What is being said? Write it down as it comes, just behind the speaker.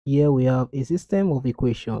Here we have a system of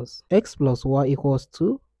equations. X plus y equals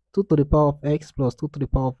 2, 2 to the power of x plus 2 to the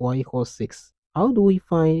power of y equals 6. How do we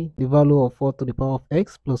find the value of 4 to the power of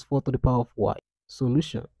x plus 4 to the power of y?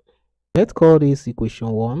 Solution. Let's call this equation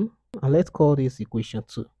 1 and let's call this equation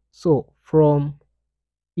 2. So from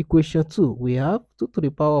equation 2, we have 2 to the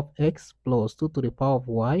power of x plus 2 to the power of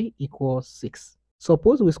y equals 6.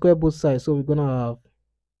 Suppose we square both sides, so we're going to have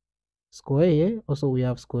square here, also we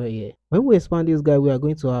have square here. When we expand this guy, we are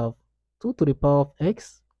going to have 2 to the power of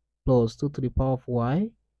x plus 2 to the power of y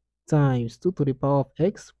times 2 to the power of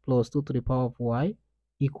x plus 2 to the power of y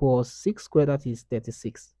equals 6 squared, that is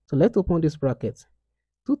 36. So let's open this bracket.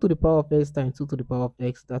 2 to the power of x times 2 to the power of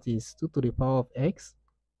x, that is 2 to the power of x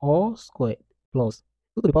all squared, plus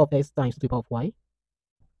 2 to the power of x times 2 to the power of y,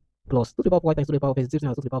 plus 2 to the power of y times 2 to the power of x, 2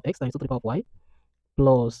 to the power of x times 2 to the power of y,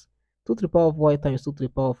 plus 2 to the power of y times 2 to the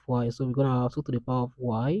power of y. So we're going to have 2 to the power of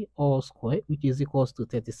y all squared, which is equals to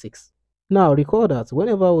 36. Now recall that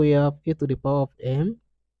whenever we have a to the power of m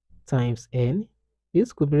times n,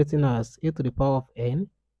 this could be written as a to the power of n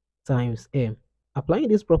times m. Applying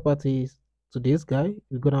these properties to this guy,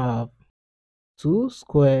 we're going to have 2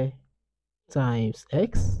 square times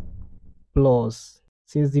x plus,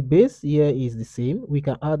 since the base here is the same, we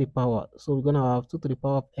can add the power. So we're going to have 2 to the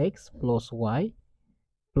power of x plus y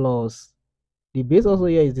plus, the base also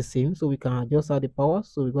here is the same, so we can just add the power.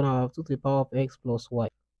 So we're going to have 2 to the power of x plus y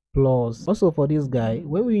plus, also for this guy,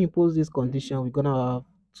 when we impose this condition, we're going to have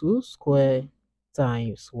 2 square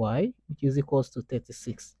times y, which is equals to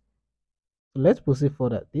 36. So let's proceed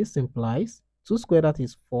further. This implies 2 square, that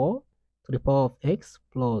is 4 to the power of x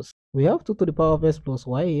plus, we have 2 to the power of x plus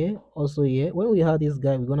y here, also here. When we have this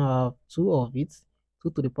guy, we're going to have 2 of it,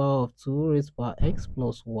 2 to the power of 2 raised by x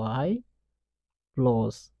plus y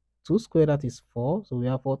plus 2 square, that is 4. So we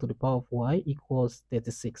have 4 to the power of y equals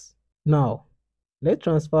 36. Now, let's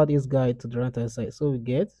transfer this guy to the right hand side. So we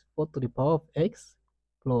get 4 to the power of x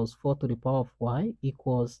plus 4 to the power of y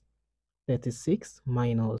equals 36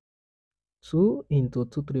 minus 2 into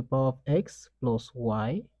 2 to the power of x plus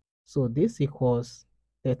y. So this equals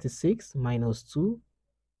 36 minus 2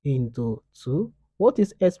 into 2. What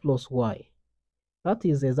is x plus y? That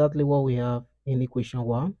is exactly what we have in equation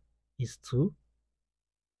 1 is 2.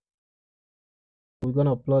 We're going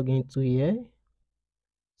to plug into here.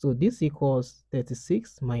 So this equals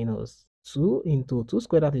 36 minus 2 into 2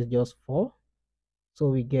 squared, that is just 4. So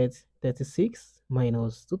we get 36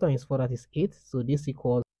 minus 2 times 4, that is 8. So this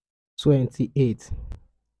equals 28.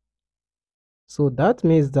 So that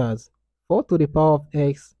means that 4 to the power of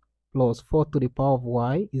x plus 4 to the power of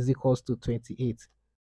y is equals to 28.